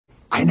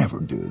I never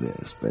do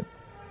this, but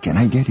can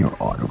I get your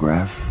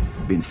autograph?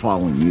 Been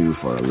following you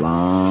for a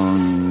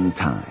long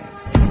time.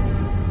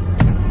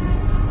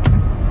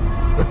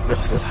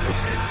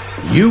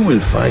 You will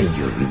find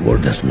your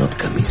reward does not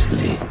come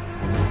easily.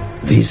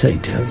 This I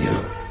tell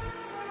you.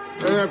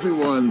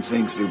 Everyone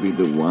thinks you'll be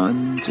the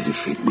one to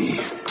defeat me.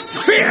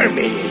 Fear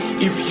me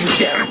if you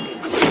dare me.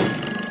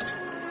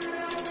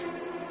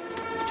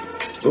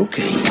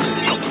 Okay.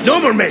 No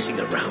more messing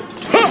around.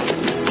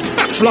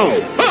 Slow,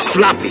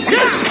 sloppy,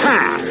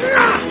 fast.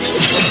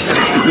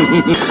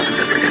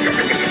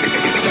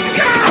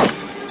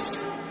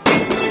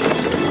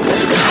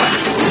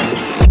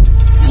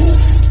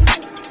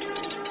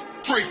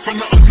 Straight from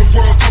the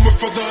underworld, coming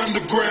for the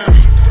underground.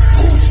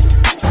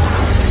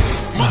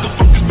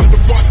 Motherfuckers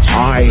better watch out.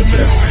 I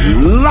just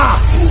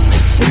love the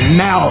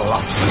smell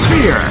of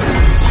fear.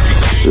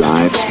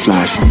 Lives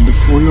flashing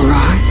before your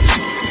eyes.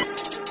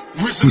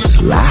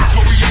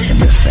 Laughs in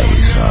the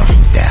face of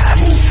death,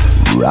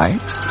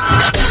 right?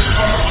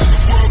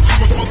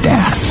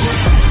 Death.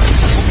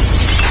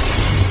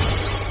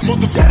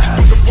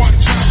 Death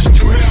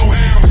straight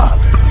up.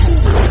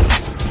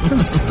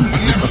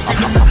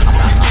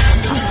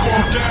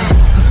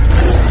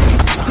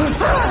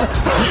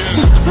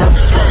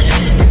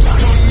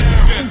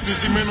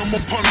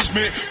 Minimal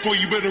punishment, boy,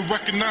 you better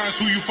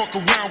recognize who you fuck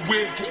around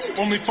with.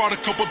 Only fought a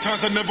couple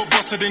times, I never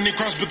busted any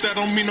cross, but that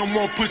don't mean I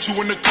won't put you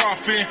in the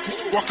coffin.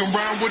 Walking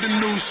around with a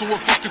news, so a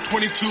fucking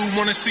 22.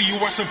 Wanna see you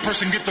as a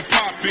person, get the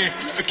pop in.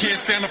 I can't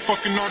stand a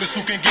fucking artist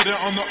who can get it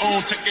on their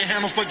own. Taking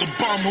handles like a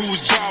bum who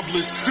is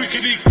jobless.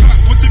 Clickety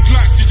clock with the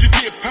Glock, did you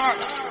get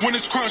popped? When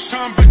it's crunch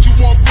time, bet you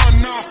won't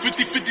run off.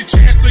 50-50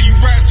 chance that you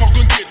rats all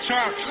gonna get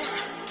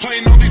chopped.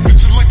 Playing all these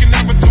bitches like an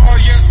avatar,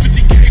 yes,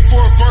 50K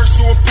for a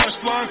verse or a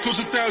punchline. Cause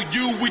without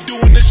you, we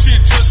doing this shit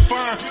just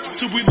fine.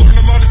 So we learn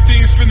a lot of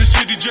things from this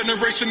shitty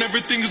generation.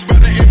 Everything is about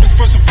to aim us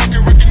for some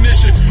fucking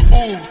recognition.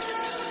 Ooh,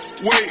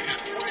 wait,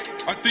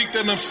 I think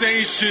that I'm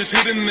saying shit's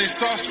hitting their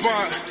soft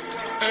spot.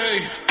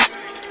 Hey,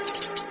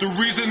 the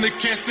reason they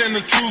can't stand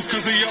the truth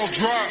cause they all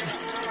drop.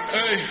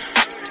 Hey,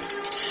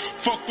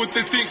 fuck what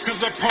they think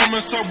cause I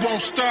promise I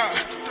won't stop.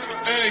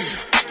 Hey,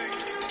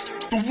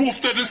 the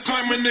wolf that is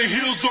climbing the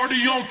hills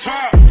already on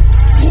top.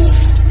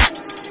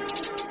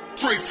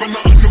 Straight from the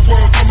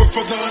underworld, coming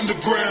for the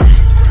underground.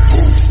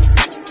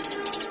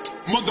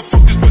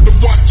 Motherfuckers better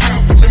watch out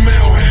for the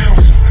male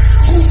hounds.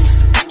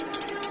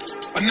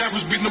 I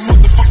never been the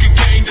motherfucking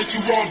gang that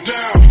you all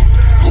down.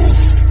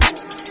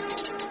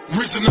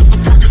 Risen up the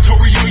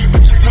purgatory, all you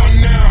bitches done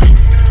now.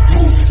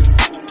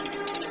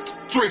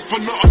 Straight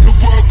from the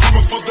underworld,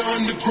 coming for the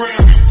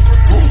underground.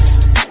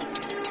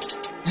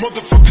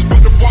 Motherfuckers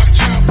better watch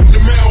out for the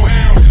male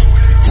hounds.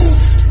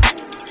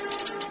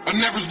 I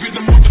never be the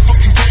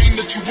motherfucking gang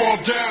that you all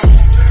down.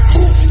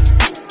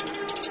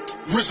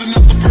 Risen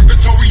up the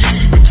purgatory, all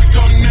you bitches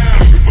done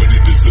now. Everybody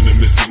dissing and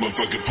missing my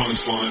fucking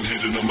punchline.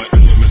 Hitting on my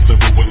elements,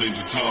 never willing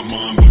to top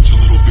mine. Bunch of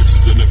little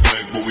bitches in the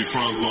back, but we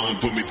front line.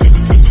 Put me to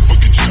the test and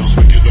fucking challenge,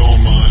 make it all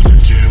mine.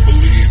 Can't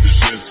believe this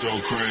shit's so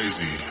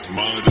crazy.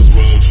 Might as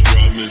well just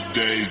drive Miss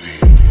Daisy.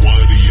 Why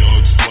do y'all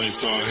explain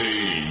so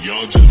hating?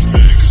 Y'all just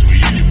mad cause we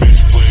in your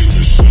bitch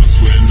playlist. Shots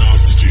went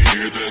off, did you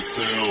hear that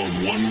sound?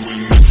 One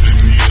went missing,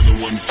 the other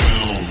one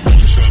found.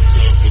 One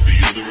chopped up, but the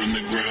other in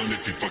the ground.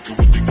 If you fucking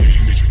with the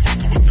gang,